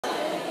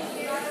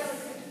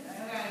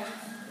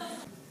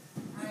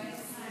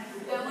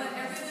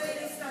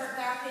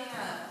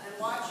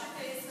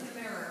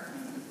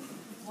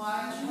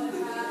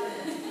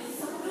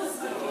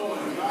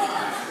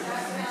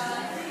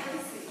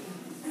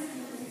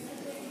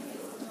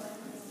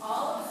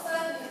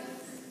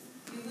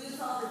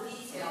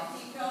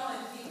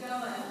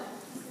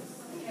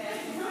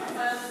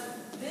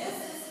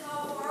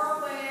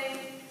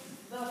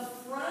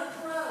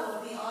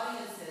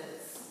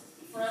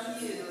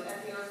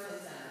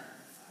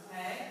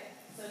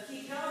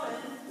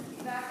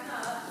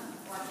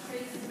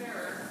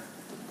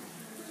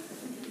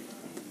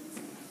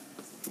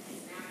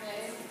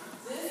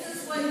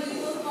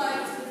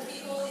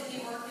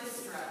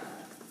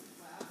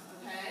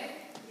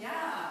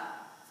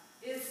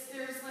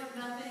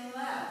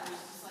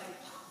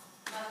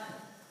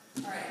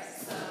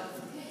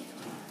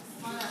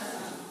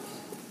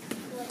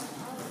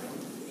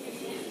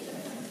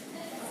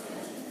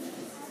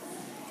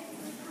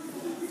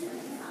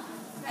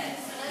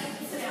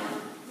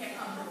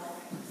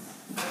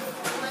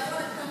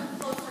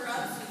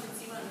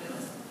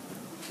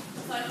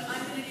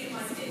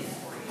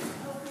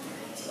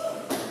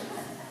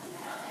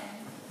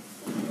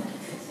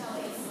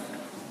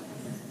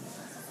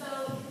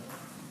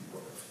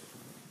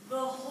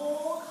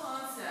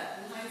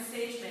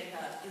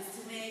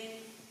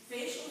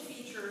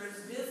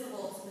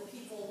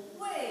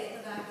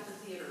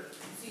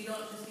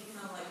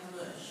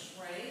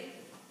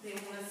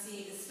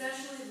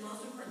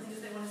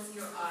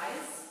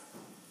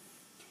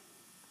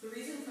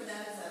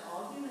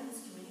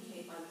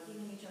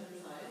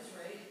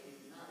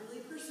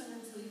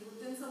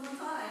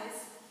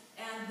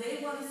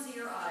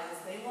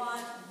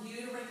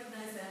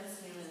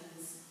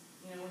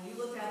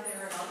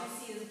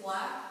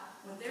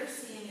what they're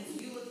seeing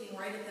is you looking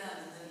right at them,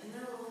 and then in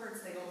their little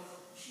hearts they go,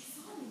 she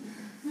saw me.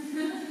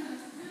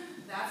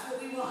 That's what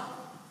we want.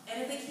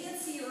 And if they can't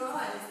see your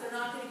eyes, they're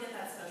not going to get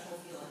that special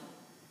feeling,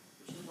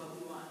 which is what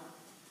we want.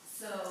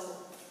 So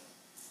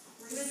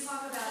we're going to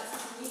talk about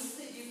techniques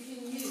that you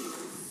can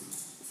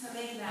use to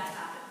make that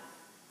happen.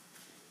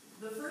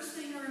 The first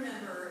thing to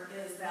remember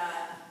is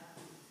that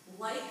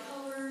light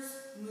colors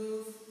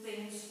move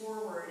things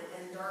forward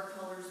and dark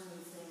colors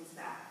move things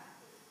back.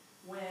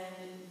 When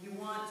you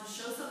want to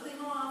show something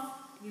off,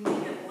 you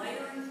make it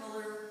lighter in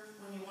color.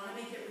 When you want to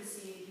make it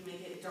recede, you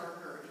make it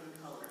darker in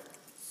color.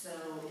 So,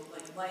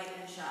 like light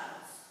and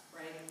shadows,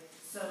 right?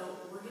 So,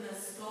 we're going to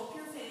sculpt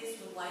your face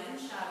with light and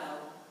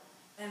shadow,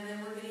 and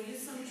then we're going to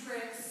use some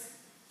tricks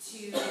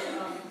to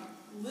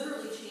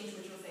literally change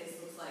what your face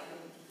looks like.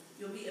 And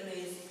you'll be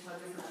amazed how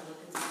different I look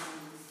in these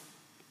movies.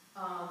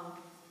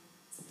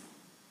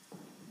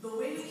 The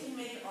way we can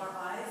make our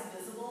eyes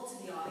visible to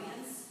the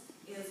audience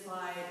is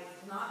by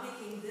not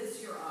making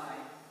this your eye,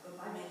 but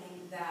by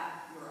making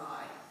that your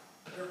eye.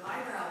 Your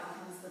eyebrow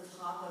becomes the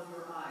top of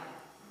your eye,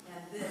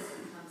 and this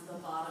becomes the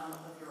bottom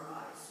of your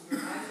eye. So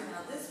your eyes are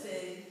now this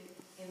big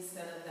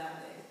instead of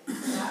that big.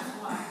 That's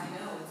why, I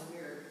know it's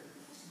weird,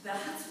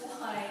 that's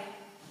why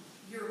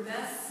your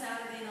best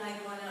Saturday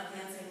night going out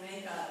dancing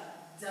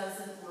makeup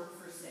doesn't work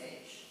for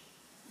stage.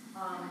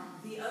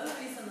 The other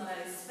reason that I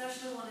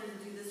especially wanted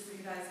to do this for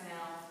you guys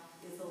now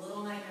is the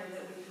little nightmare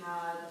that we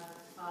had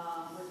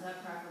with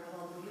Nutcracker with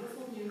all the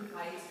beautiful new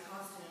white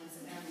costumes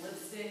and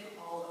lipstick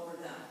all over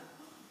them.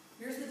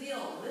 Here's the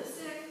deal.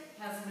 Lipstick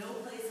has no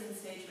place in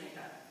stage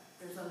makeup.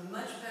 There's a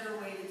much better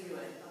way to do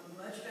it.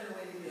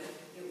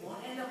 It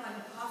won't end up on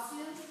the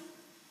costume,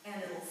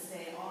 and it'll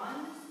stay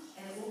on,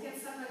 and it won't get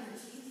stuck on your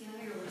teeth. You know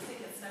how your lipstick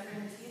gets stuck on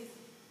your teeth?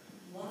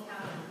 Won't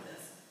happen with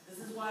this. This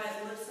is why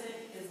lipstick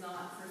is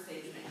not for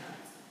stage makeup.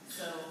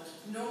 So,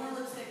 no more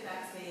lipstick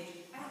backstage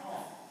at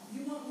all.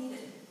 You won't need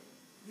it.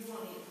 You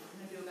won't need it. I'm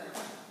going to do a better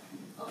one.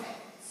 Okay,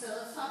 so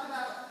let's talk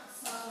about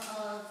some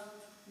of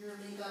your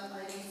makeup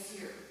items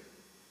here.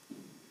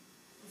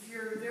 If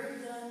you're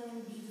very young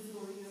and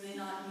beautiful, you may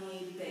not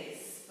need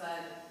base,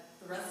 but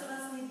the rest of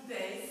us need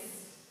base.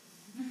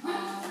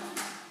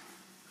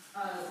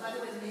 By the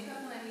way, the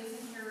makeup that I'm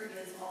using here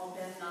is all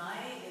Ben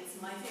Nye. It's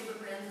my favorite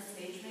brand of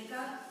stage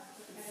makeup.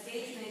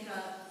 Stage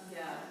makeup,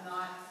 yeah,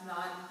 not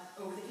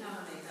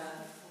over-the-counter makeup.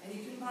 And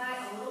you can buy a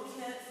little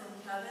kit from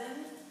Kevin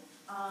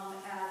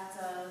at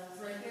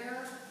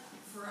Threadbare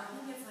for, I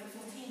think it's like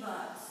 $15.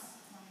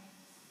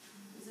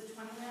 Is it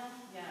 20 now?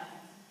 Yeah.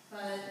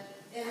 And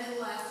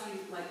it'll last you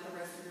like the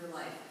rest of your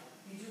life.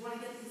 You do want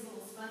to get these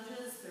little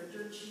sponges. They're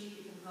dirt cheap.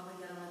 You can probably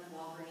get them at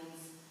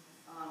Walgreens.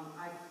 I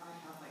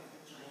have like a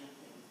giant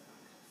thing.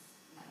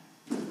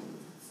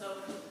 So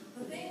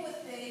the thing with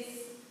base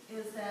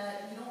is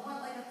that you don't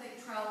want like a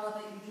thick trowel of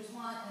it. You just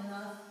want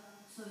enough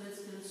so that it's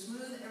going to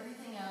smooth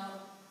everything out.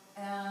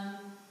 And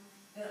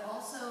it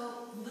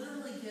also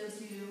literally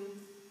gives you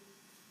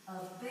a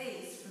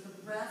base for the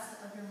rest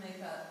of your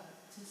makeup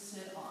to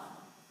sit on.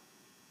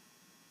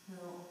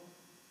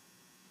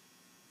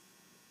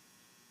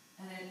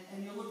 And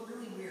you'll look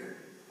really weird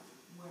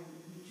when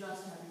you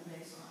just have your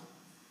base on.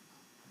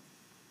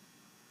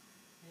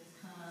 It's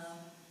kind of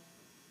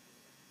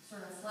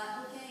sort of flat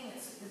looking.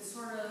 It's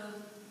sort of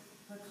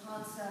the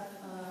concept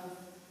of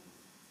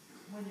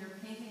when you're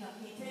painting a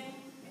painting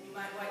and you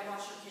might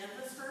whitewash your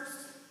canvas first.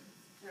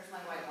 There's my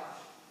whitewash.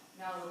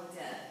 Now it'll look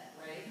dead,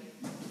 right?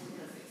 We're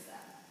going to fix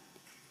that.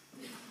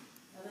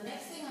 Now the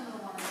next thing I'm going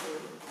to want to do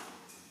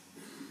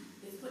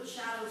is put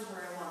shadows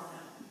where I want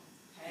them.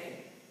 Okay?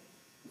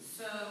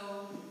 So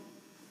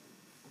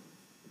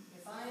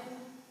if I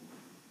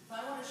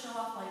want to show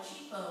off my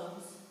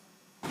cheekbones,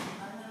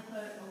 I'm going to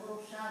put a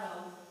little shadow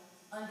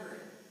under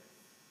it.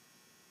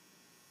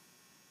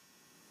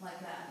 Like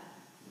that.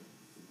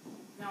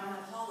 Now I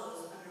have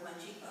hollows under my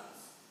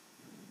cheekbones.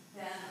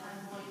 Then I'm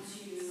going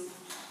to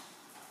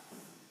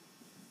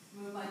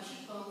move my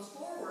cheekbones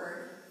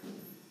forward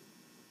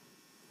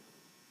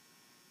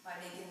by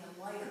making them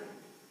lighter.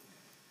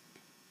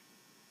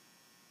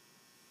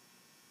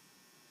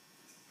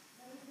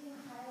 Anything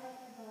highlight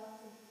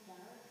above the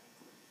dark?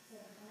 So I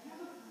have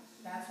a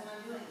question. That's what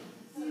I'm doing.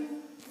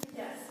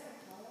 Yes.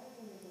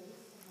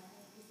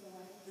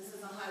 This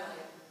is a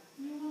highlight.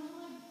 Do you want to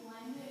like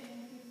blend it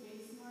in with your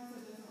face more so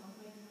it doesn't look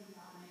like you're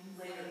drawing?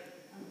 Later.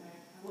 Okay.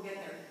 We'll get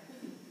there.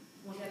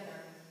 We'll get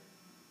there.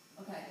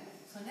 Okay,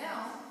 so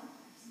now,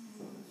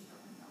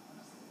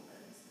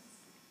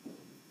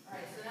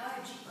 alright, so now I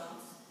have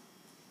cheekbones.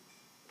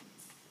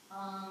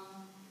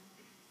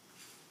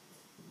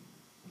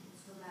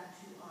 Let's go back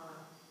to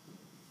our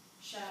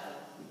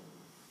shadow.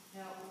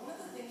 Now, one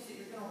of the things that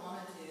you're going to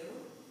want to do,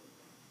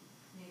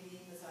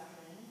 maybe this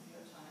afternoon if you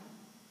have time,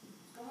 is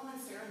go home and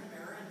stare in the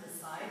mirror and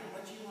decide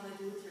what you want to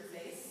do with your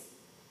face.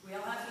 We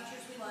all have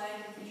features we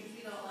like and features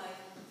we don't like.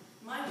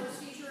 My worst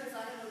feature is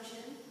I have no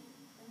chin.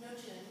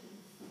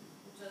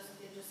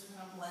 It just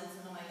kind of blends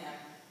into my neck.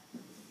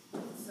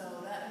 So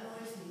that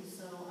annoys me,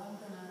 so I'm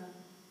gonna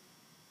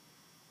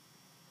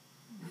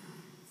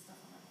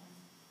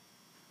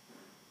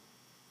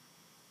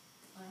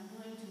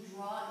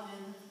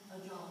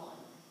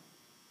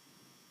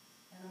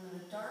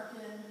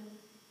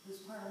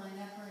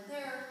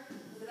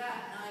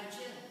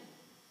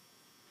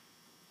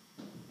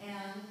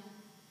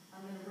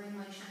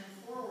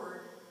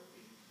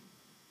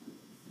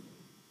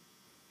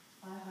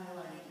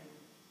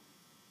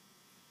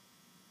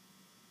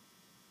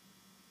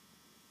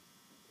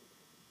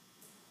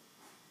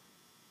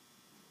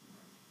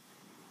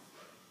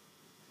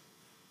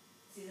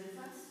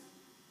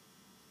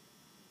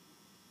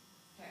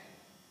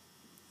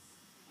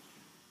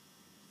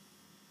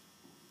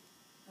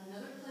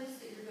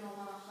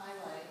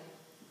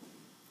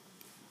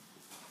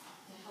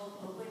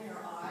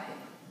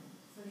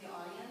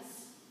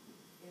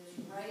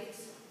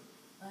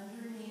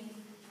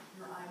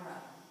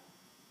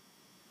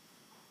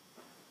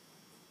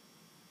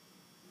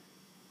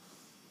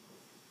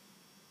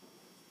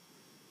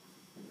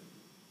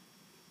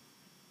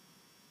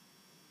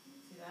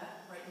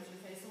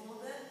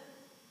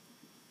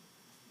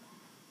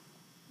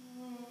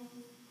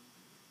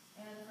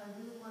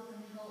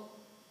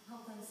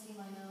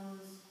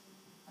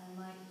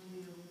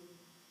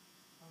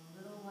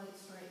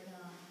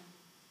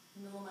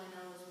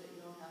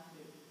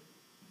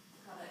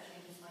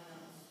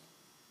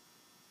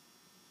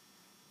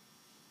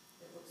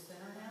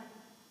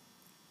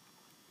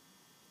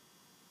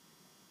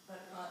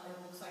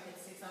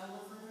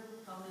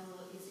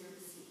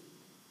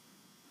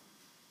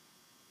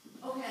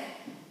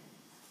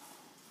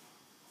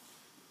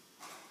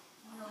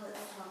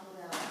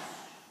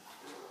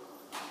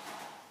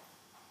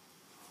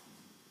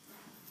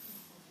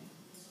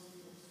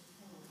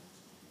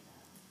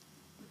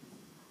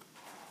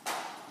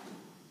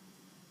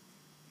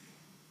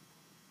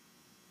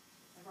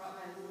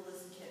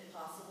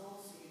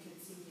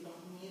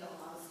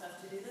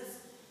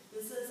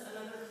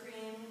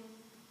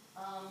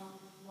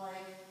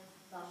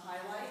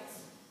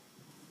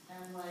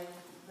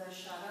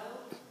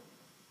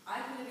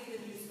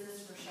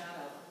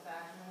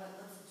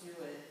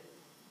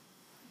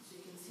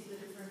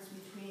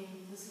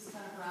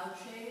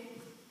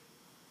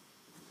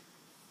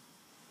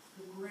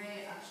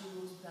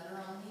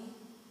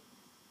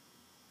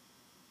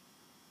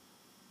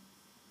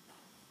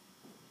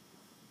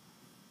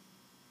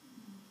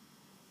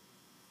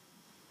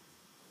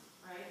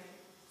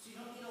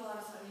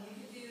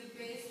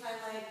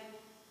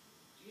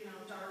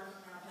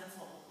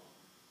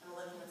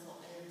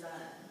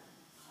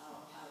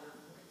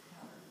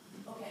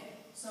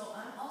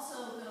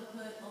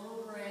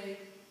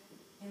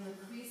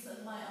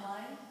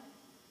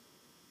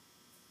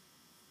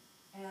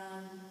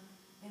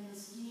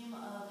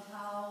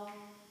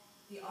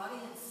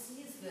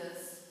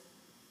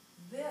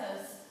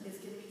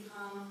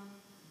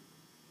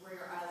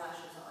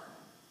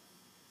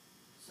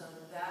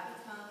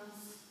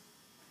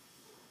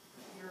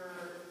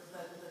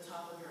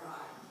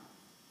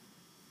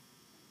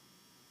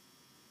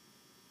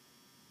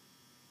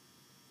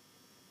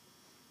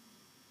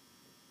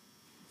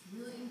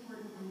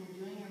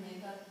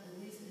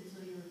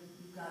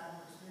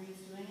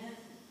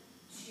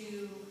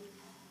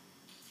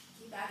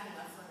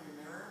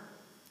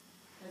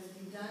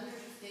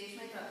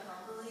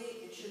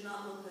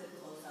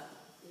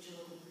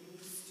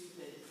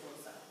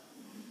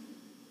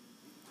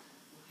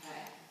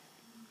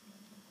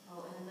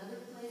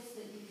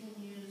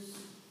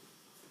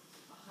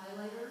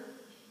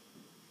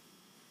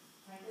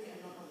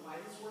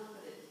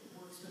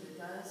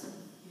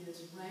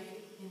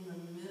in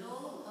the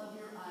middle of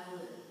your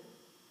eyelid.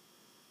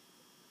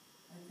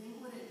 I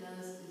think what it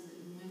does is it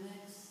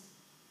mimics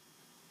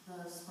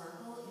the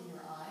sparkle in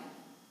your eye.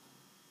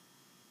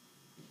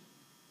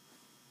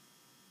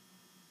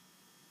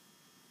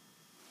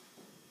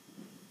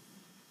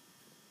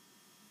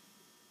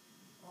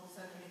 All of a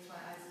sudden it makes my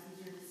eyes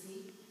easier to see.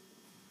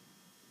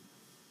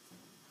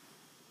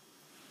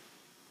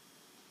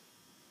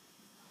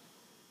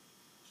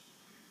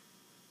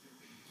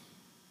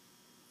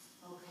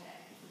 Okay.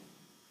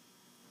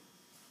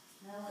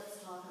 Now let's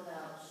talk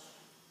about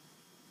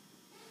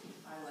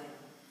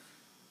eyeliner.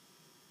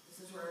 This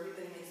is where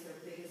everybody makes their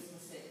biggest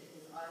mistake,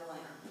 is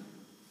eyeliner.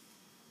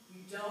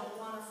 You don't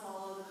want to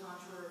follow the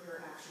contour of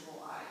your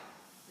actual eye,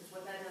 because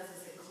what that does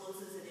is it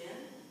closes it in,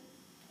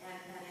 and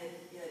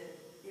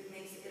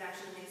it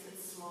actually makes it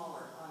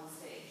smaller on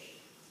stage.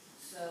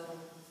 So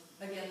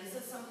again, this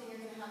is something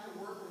you're going to have to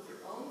work with your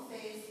own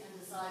face and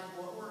decide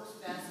what works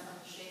best on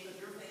the shape of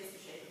your face,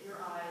 the shape of your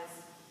eyes.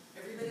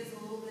 Everybody's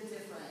a little bit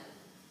different,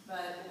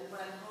 but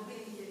what I'm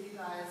hoping to give you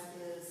guys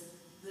is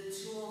the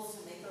tools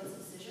to make those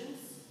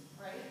decisions,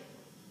 right?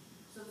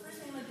 So the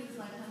first thing I'm going to do with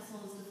my pencil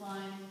is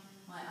define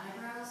my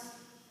eyebrows.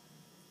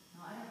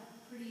 Now I have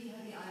pretty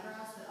heavy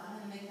eyebrows, but I'm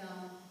going to make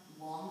them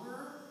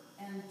longer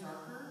and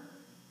darker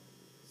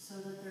so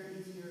that they're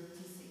easier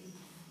to see.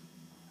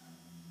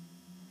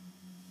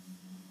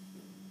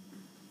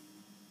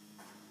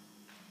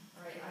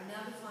 All right, I've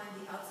now defined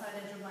the outside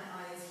edge of my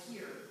eye is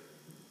here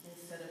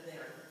instead of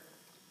there.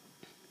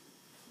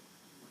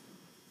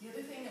 The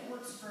other thing that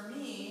works for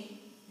me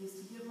is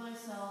to give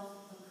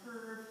myself a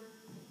curve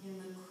in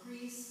the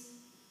crease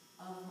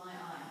of my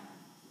eye,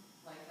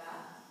 like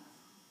that.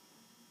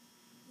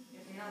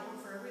 It may not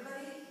work for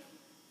everybody.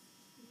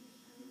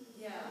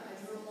 Yeah, I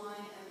drew a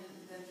line and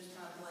then just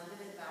kind of blended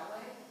it that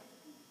way.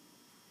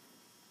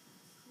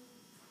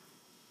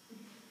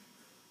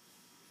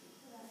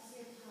 So that's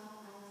your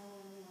top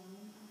eyeliner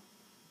line?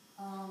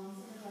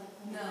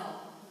 No,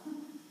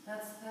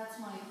 that's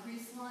my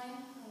crease line.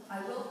 I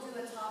will do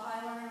a top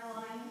eyeliner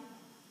line,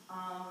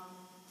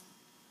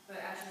 but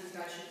actually you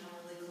guys should come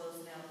really close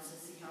now to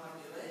see how I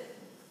do it.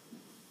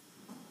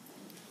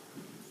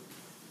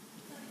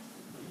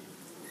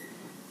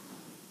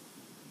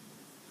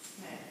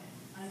 Okay,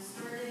 I'm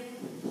starting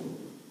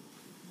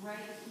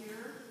right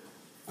here,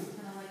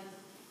 kind of like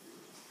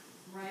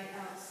right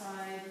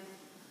outside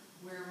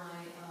where my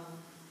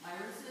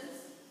iris is.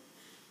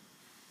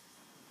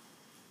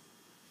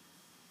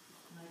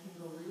 And I can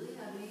go really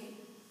heavy.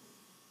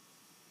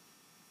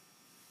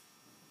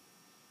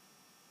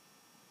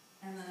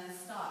 And then I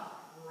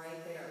stop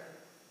right there.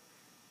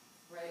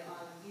 Right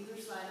on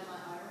either side of my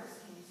iris.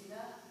 Can you see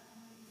that?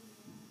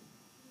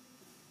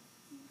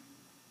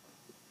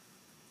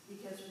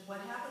 Because what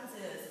happens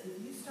is,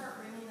 if you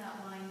start bringing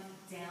that line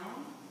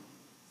down,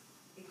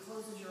 it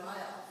closes your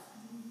eye off.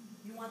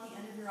 You want the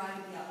end of your eye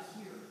to be out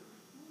here.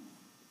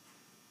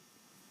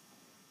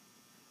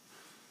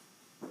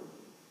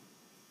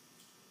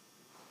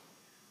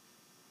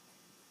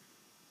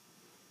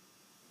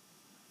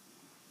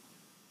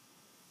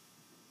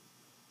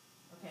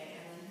 Okay,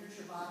 and then here's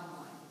your bottom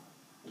line.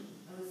 I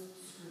always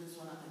screw this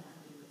one up and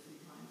have to do it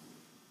 3 times.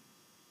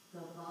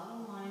 The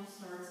bottom line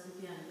starts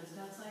again just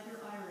outside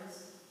your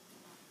iris,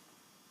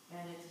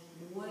 and it's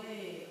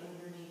way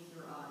underneath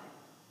your eye.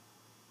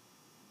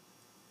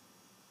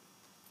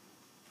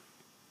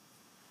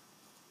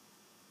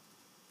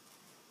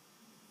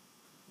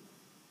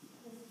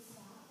 Does it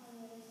stop on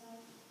the other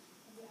side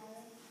of the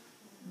iris?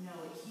 No,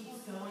 it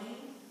keeps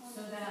going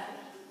so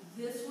that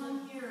this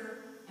one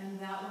here and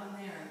that one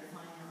there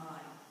define your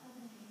eye.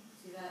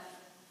 See that?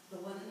 The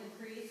one in the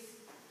crease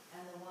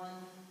and the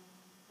one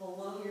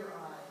below your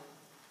eye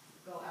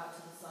go out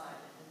to the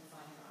side and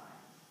define your eye.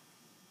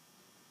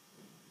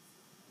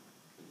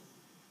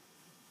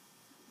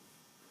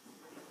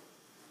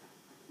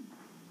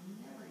 I'm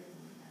never getting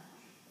a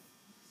match.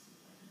 Let's see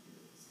if I can do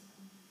it this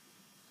time.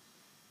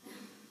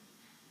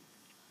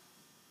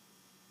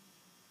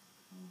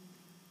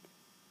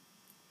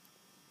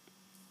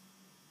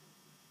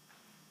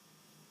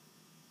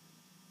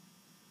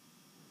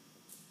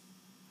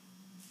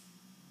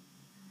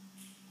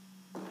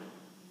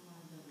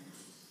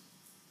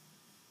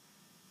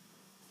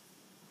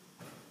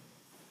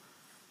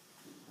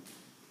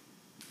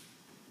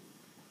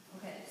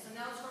 Okay, so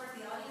now as far as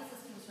the audience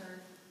is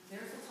concerned,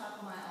 there's the top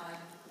of my eye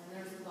and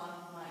there's the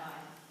bottom of my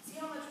eye. See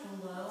how much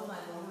below my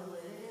lower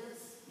lid it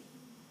is?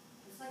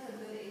 It's like a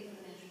good 1/8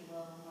 of an inch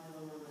below my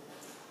lower lid.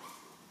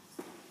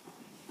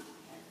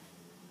 Okay.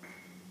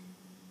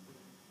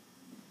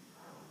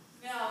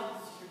 Now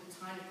it's your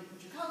time to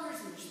put your colors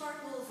and your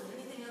sparkles and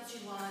anything else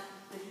you want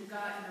that you've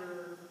got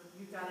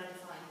it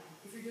defined.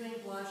 If you're doing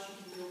blush, you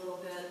can do a little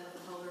bit of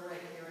color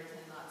right here. I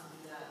tend not to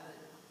do that, but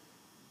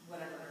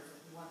whatever.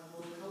 If you want a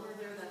little color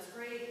there, that's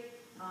great.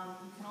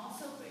 You can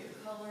also put your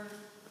color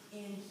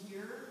in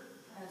here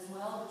as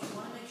well, but you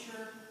want to make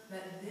sure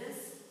that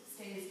this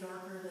stays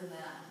darker than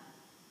that.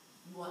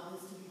 You want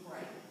this to be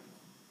bright.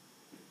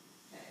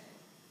 Okay.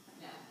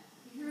 Now,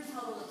 here's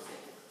how the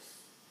lipstick works.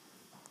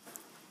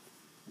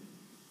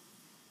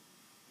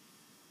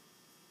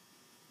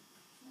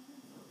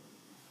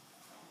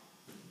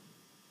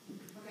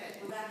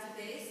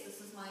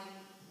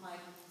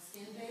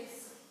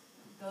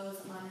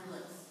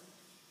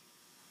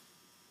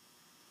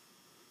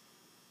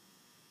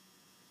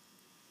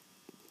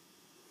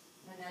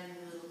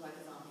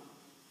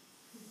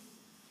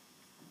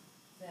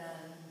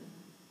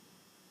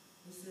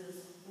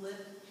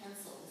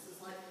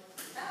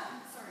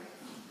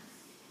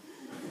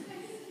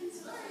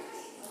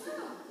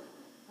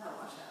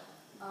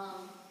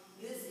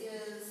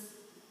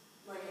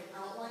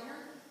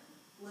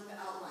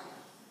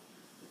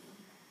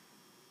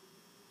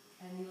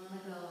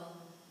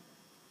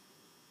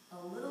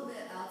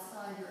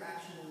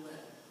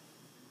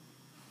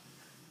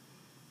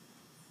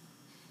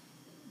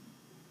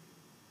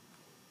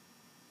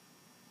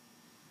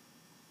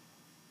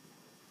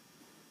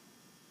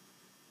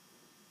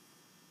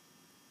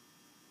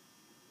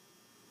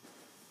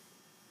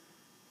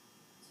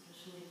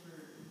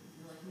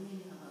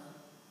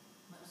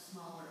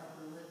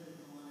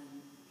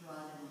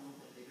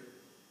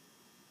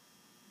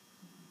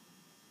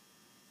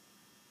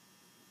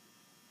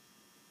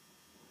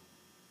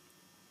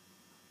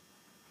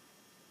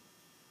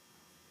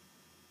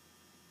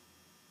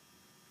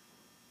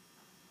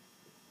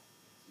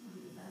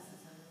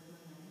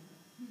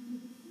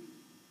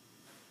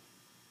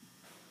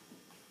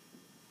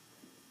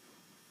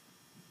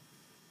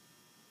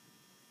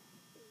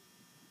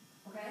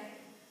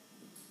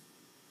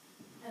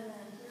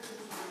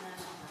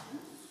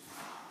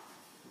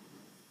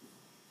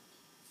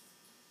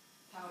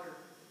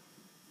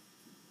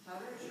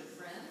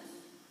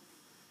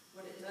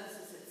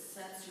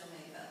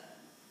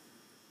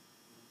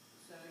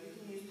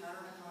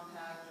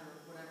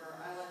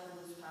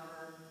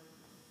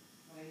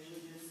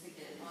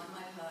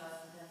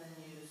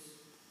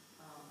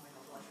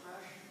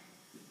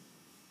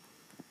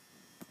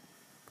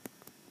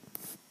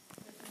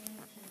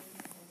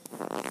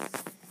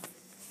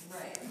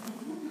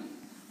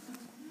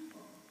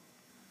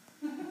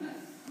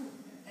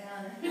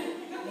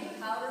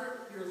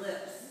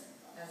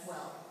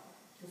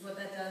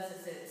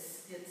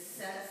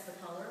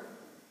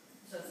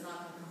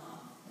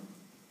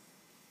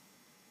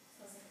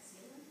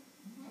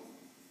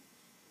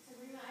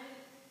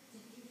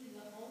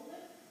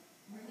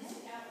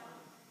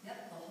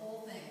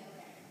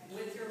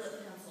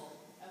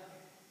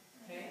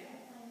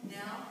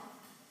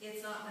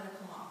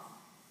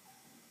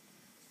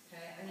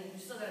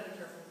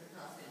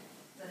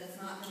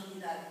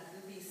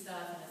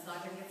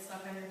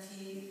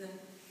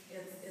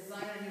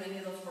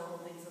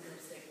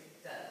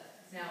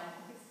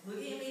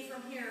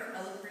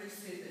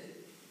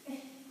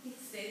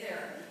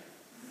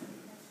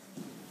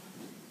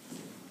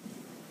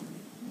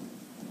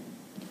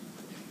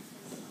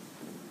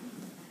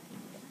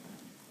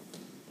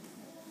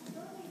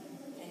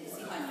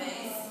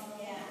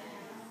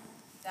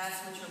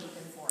 That's what you're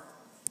looking for.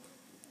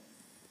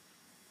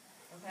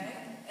 Okay?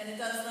 And it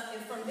does not,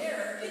 and from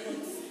there, it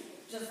looks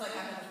just like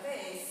I have a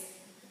face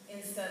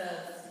instead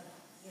of,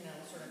 you know,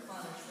 sort of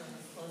clownish from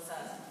close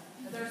up.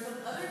 Now, there's some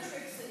other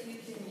tricks that you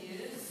can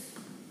use.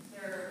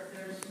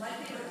 There's my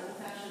favorite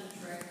old-fashioned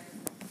trick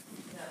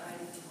that I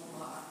use a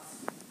lot.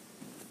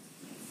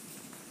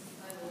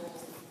 I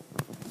will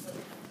flip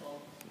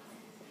pencil.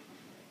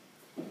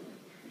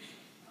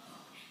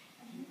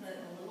 You put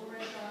a little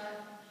red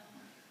dot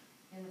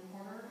in the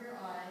corner of your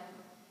eye,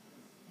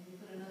 and you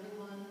put another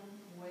one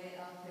way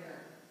out there.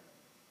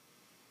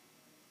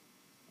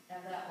 And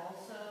that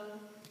also,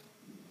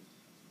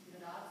 see the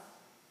dots?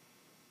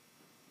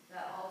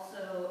 That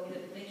also,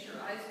 it makes your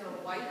eyes go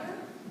wider,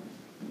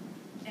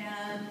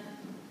 and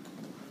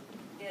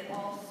it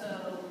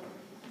also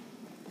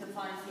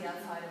defines the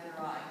outside of your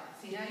eye.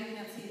 See, now you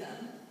can't see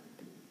them,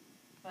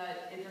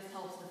 but it just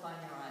helps define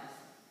your eyes.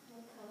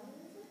 What color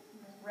is it?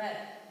 Red.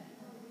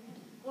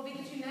 Well,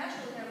 because you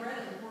naturally have red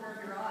in the corner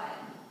of your eye.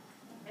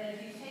 And if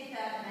you take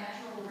that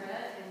natural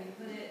red and you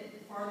put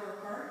it farther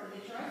apart, it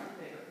makes your eyes look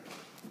bigger.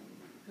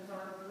 Because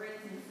our brains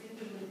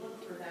instinctively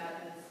look for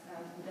that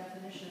as the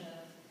definition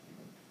of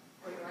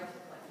what your eyes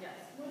look like.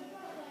 Yes? What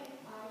about like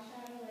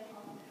eyeshadow, like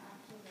on the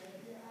actual red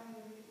of your eye?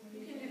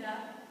 You can do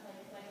that.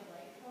 Like a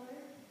light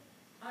color?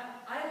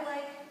 I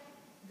like,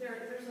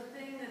 there's a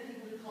thing that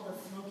people do called a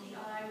smoky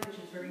eye, which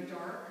is very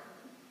dark.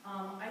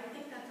 I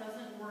think that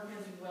doesn't work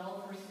as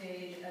well for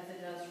stage as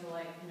it does for,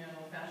 like, you know,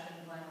 fashion,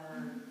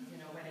 glamour,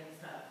 you know, wedding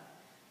stuff.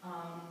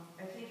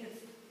 I think it's,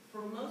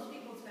 for most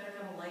people, it's better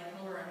to have a light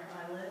color on your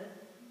eyelid.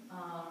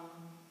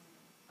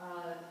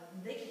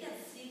 They can't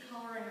see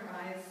color in your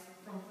eyes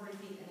from 40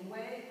 feet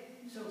anyway,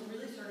 so it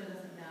really sort of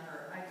doesn't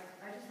matter.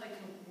 I just like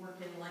to work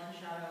in light and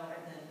shadow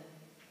and then,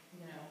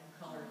 you know,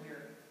 color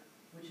here,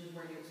 which is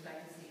where you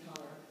expect to see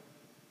color.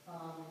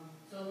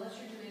 So unless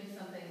you're doing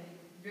something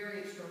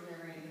very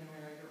extraordinary, you know,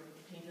 where you're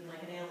painted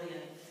like an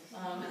alien,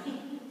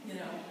 you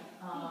know,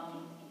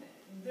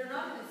 they're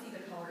not going to see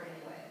the color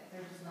anyway.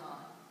 They're just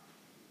not.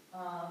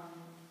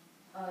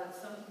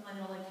 Some people I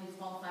know like to use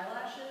false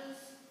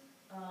eyelashes.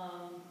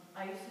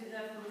 I used to do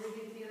that for really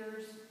big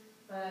theaters,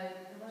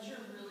 but unless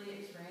you're really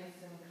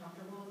experienced and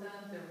comfortable with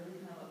them, they're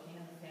really kind of a pain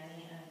in the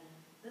fanny. And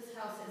this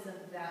house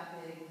isn't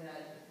that big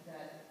that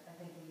I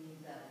think we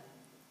need them.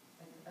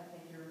 I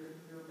think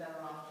you're better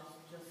off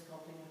just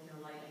sculpting with your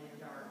light and your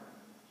dark.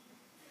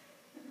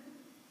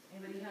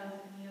 Anybody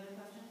have any other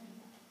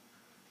questions?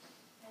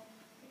 I've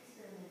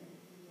experimented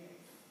for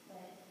years,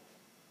 but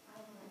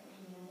I want a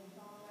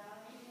Neanderthal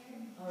out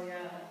here. Oh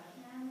yeah. I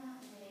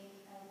cannot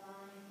make a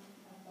line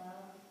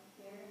above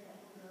here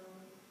that will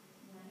go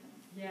nice.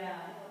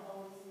 Yeah. It will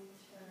always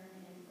turn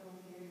and go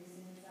weird as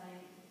soon as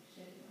I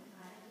shift my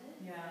eyelid.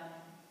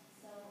 Yeah.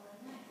 So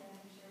I'm not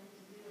exactly sure what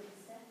to do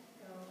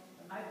except go.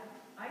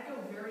 I go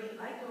very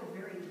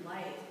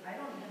light. I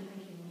don't even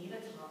think you need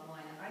a top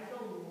line. I go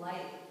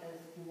light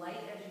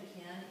as you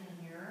can in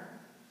here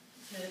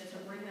to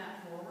bring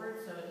that forward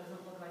so it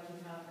doesn't look like you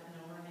have an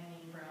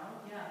overhanging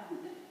brow. Yeah.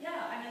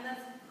 Yeah, I mean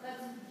that's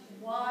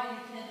why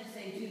you can't just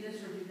say do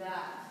this or do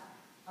that.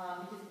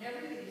 Because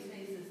everybody's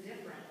face is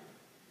different.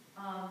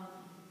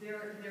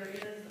 There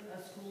is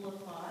a school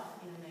of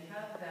thought in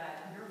makeup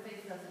that your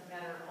face doesn't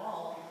matter at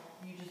all.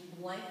 You just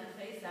blank your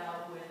face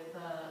out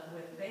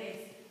with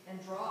base and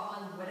draw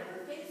on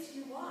whatever face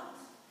you want.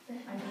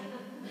 I mean,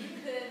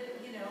 you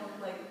could, you know,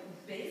 like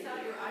base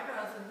out your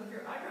eyebrows and move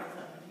your eyebrows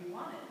up if you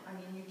want it. I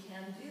mean, you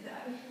can do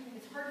that.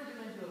 It's hard to do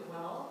and do it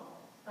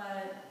well,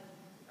 but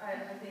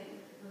I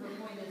think her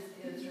point is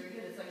very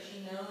good. It's like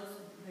she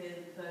knows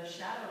the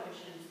shadow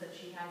issues that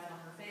she has on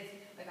her face.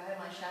 Like I have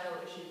my shadow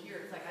issue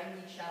here. It's like I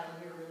need shadow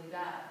here really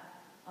bad.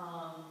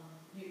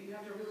 You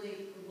have to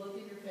really look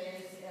at your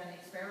face and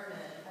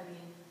experiment. I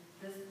mean,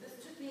 this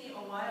took me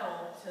a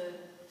while to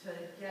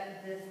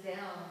get this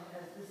down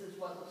as this is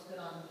what looks good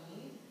on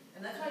me. And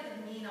that's why I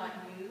did me,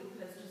 not you,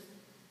 because just,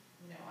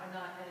 you know, I'm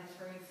not an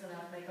experienced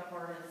enough makeup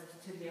artist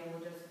to be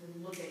able to just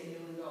look at you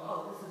and go,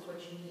 oh, this is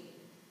what you need.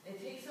 It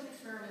takes some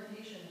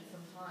experimentation and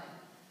some time.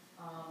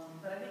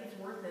 But I think it's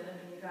worth it. I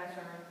mean, you guys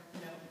are,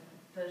 you know,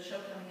 the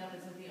show coming up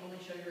isn't the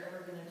only show you're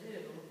ever going to do.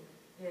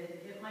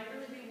 It might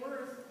really be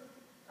worth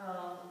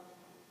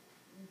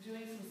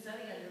doing some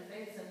study on your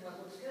face and what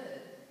looks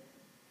good.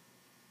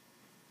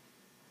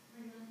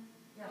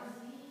 Yes. Are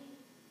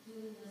we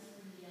doing this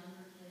for the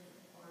younger kids,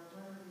 or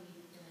what are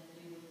we going to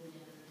do with the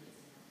younger kids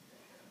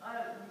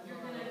now?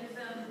 You're going to give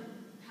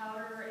them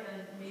powder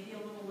and maybe a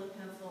little lip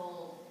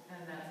pencil,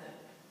 and that's it.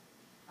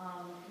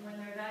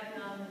 When they're that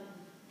young,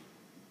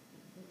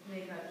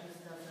 makeup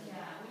just doesn't.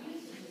 Yeah,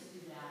 we used to just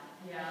do that.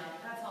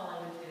 Yeah, that's all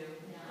I would do.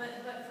 Yeah.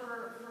 But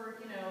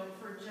for you know,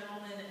 for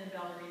gentlemen and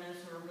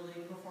ballerinas who are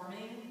really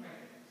performing,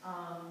 Right.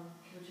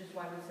 which is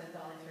why we said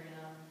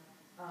ballerina,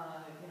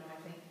 you know, I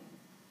think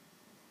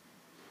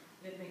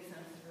it makes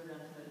sense for them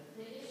to.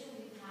 The issue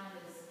we've had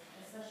is,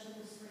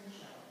 especially the spring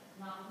show,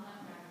 not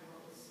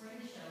practical, the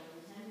spring show,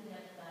 we tend to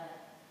get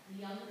the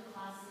younger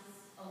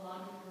classes, a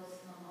lot of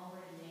girls come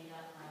already made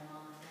up by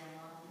mom and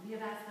grandma. We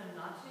have asked them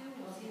not to,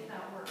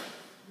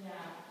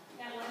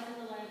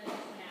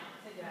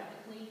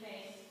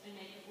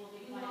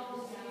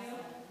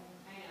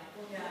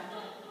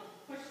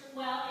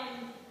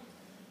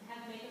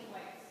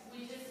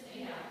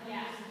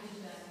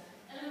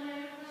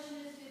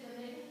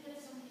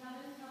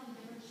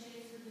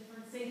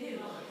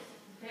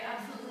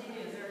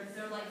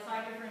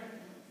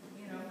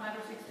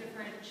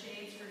 different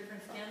shades for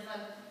different skins.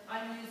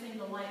 I'm using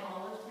the light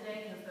olive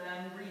today because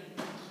I'm green.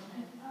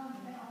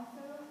 And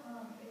also,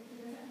 if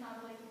she doesn't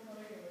have like the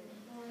color you're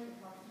looking for, the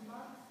costume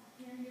box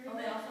here in your Oh,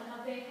 they also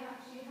have.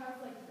 she has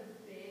like the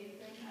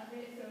big thing of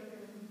it, so if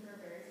you're looking for a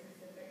very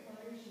specific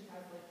color, she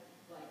has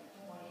like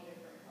 20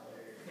 different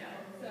colors. Yeah.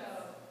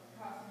 So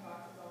costume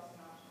box is also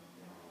an option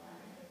if you don't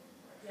want to.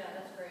 Yeah,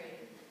 that's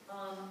great.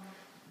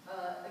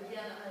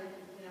 Again,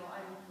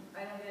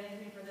 I don't get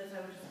anything for this.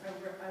 I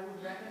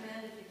would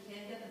recommend if you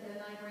can get the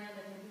Midnight brand,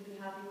 I think you'd be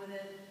happy with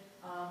it.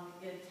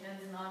 It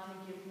tends not to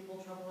give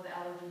people trouble with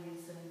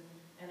allergies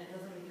and it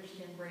doesn't make your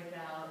skin break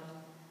out.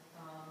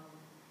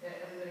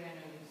 Everybody I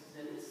know uses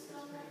it. It's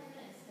pretty.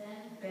 It's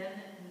Ben. Ben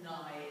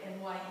Nye,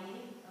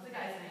 N-Y-E, that's a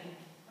guy's name.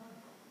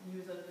 He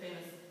was a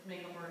famous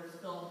makeup artist,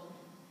 film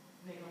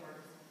makeup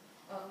artist.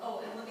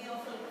 And let me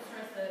also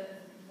stress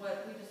that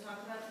what we just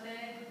talked about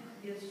today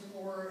is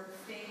for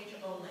stage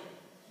only.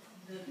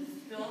 The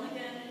film,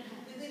 again,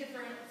 completely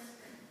different,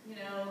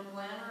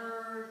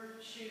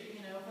 glamour shoot,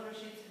 photo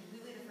shoots,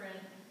 completely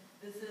different.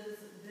 This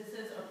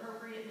is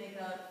appropriate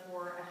makeup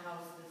for a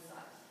house this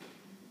size.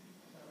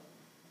 So,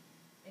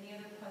 any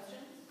other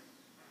questions?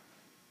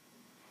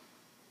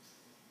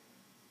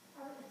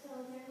 So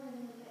is there going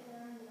to look at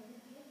their own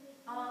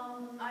makeup?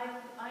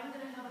 I'm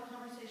going to have a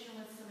conversation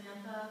with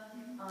Samantha.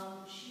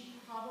 She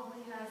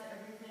probably has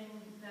everything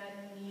that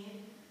you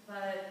need,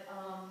 but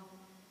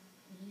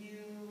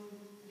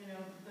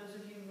those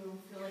of you who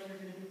feel like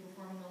you're going to be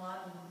performing a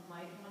lot and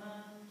might want to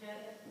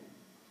get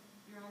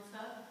your own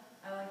stuff.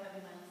 I like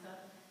having my own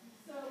stuff.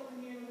 So when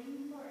you're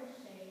looking for a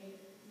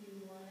shade, do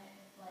you want it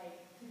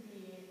to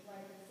be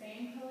like the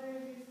same color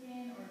as your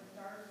skin, or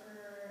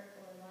darker,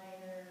 or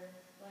lighter?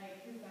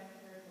 Because I've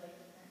heard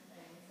different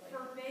things.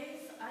 For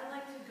base, I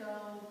like to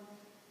go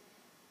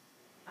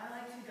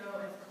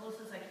as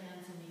close as I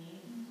can to me.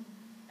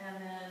 And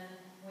then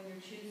when you're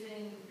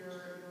choosing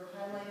your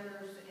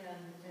highlighters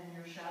and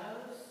your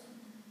shadows,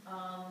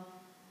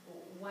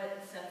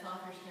 what sets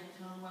off your skin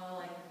tone well,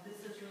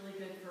 this is really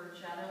good for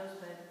shadows,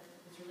 but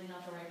it's really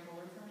not the right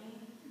color for me.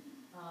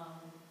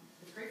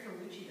 It's great for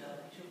Gucci though,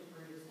 it makes you look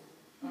bruised.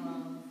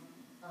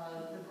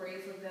 The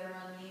grays look better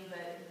on me,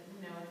 but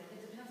it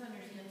depends on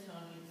your skin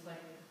tone. It's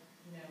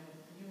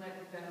you might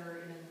look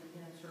better in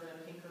sort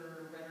of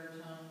pinker, redder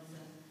tones,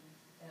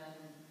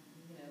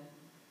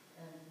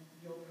 and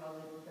you'll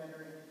probably look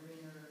better in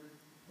greener,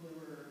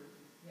 bluer,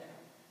 yeah.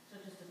 So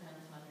it just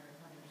depends on your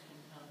skin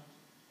tone.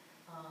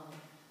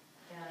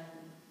 And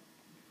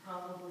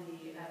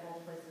probably at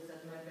both places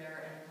at Red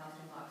Bear and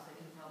Costume Box, they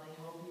can probably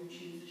help you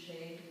choose a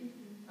shade.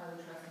 I would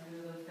trust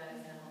either of those guys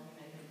to help you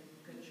make a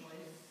good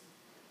choice.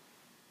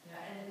 Yeah,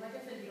 and like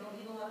I said, you don't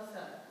need a lot of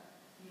stuff.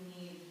 You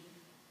need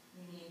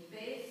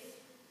base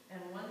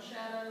and one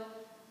shadow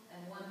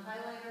and one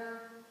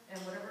highlighter and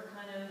whatever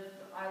kind of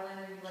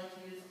eyeliner you like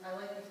to use. I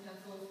like these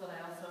pencils, but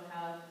I also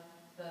have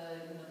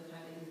the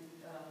kind that you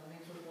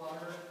mix with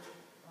water.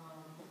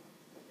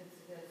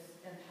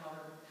 And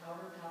powder.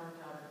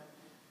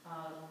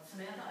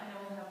 Samantha, I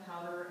know will have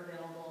powder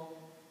available.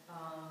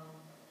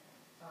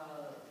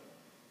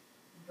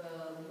 The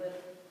lip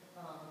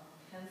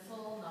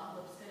pencil, not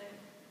lipstick,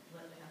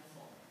 lip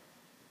pencil.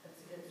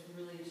 It's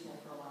really useful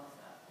for a lot of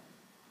stuff.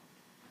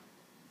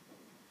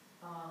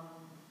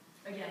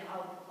 Again,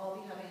 I'll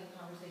be having a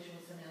conversation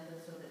with Samantha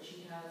so that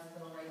she has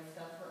the right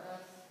stuff for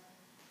us.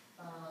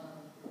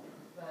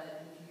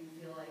 But if you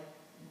feel like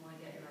you want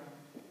to get your own,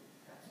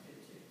 that's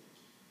good too.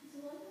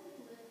 So what kind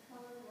of lip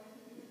color going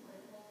to be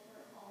applicable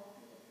for all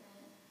the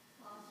different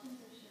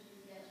costumes, or should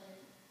we get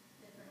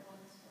different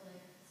ones for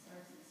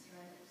stars and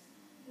stripes?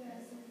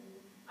 Yes.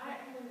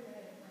 Really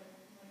red,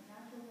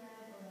 natural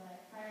red,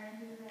 or fire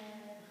and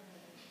red.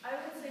 I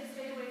would say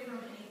stay away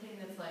from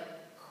anything that's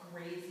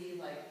crazy,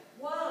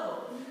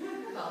 whoa,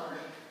 color.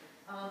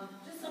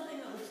 Just something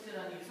that looks good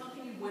on you,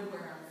 something you would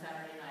wear on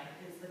Saturday night.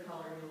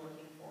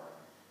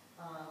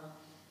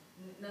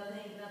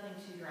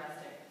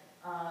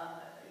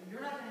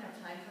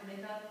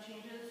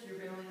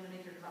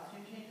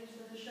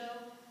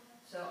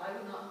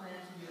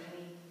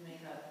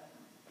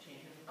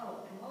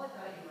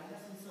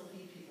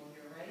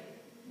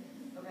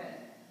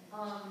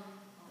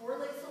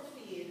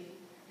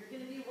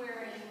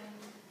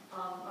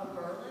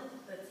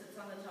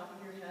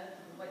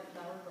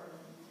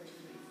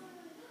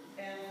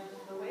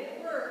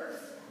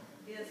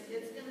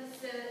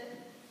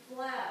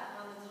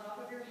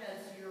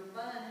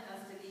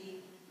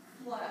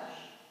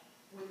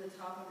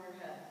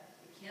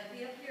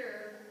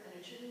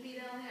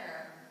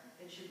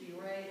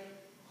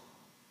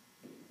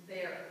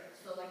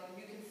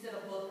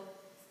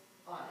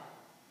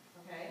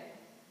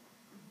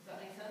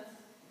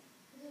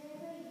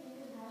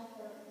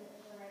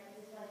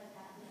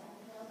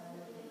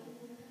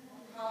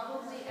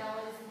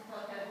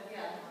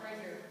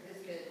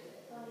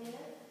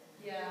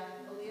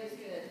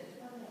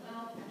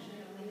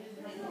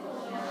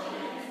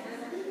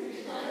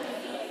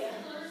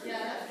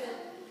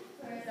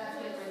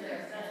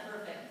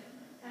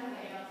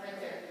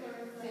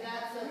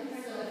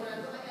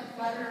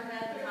 flatten our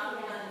head, the top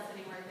of the bun is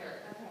sitting right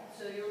there. Okay.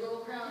 So your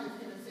little crown is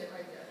gonna sit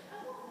right there.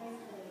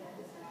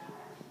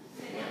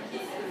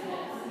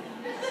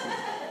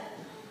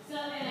 So,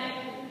 and I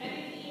think the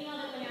email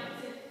that went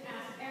out to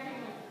ask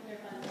everyone to put their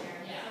funds there.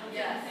 Yeah. So it's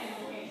Yes. in the same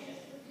location.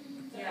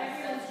 So Yes,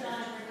 everyone's that's true.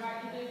 fund,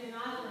 regarding if there's an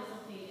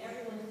authorization fee,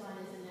 everyone's fund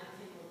is in that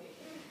same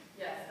location.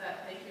 Yes,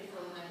 thank you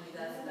for reminding me,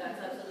 that's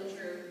absolutely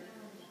true.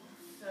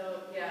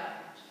 So,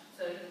 yeah,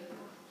 so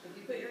if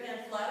you put your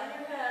hand flat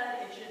on your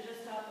head, it should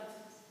just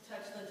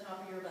touch the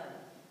top of your bun,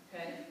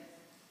 okay?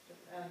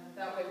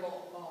 That way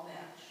we'll all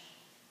match.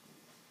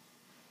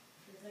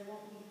 Because there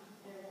won't be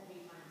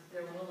times.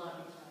 There will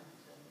not be time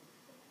to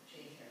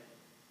change hair.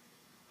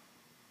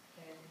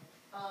 Okay.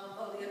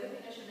 Oh, the other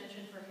thing I should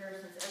mention for hair,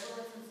 since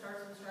everyone's in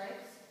Stars and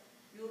Stripes,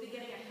 you will be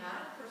getting a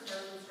hat for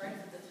Stars and Stripes.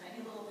 It's a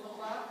tiny little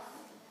pillbox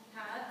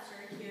hat. It's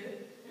very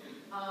cute.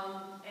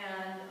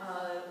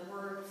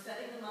 We're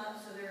setting them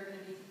up so there are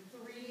going to be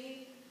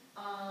 3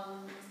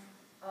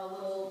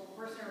 little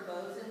horsehair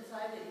bows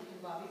inside that you can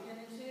bobby pin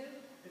into.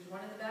 There's 1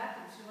 in the back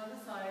and 2 on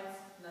the sides,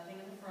 nothing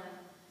in the front.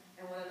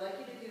 And what I'd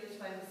like you to do is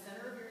find the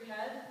center of your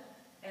head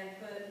and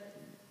put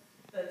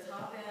the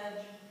top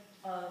edge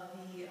of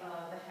the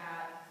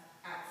hat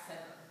at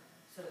center.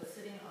 So it's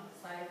sitting on the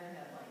side of your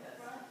head like this.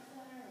 Front,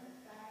 center,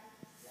 back.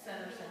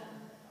 Center, center.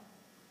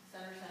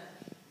 Center, center.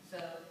 So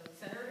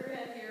center of your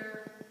head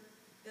here,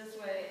 this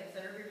way, and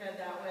center of your head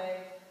that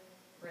way,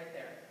 right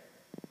there.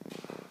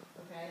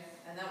 Okay?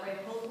 And that way,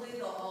 hopefully,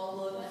 they'll all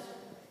look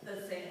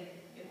the same.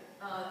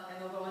 And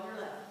they'll go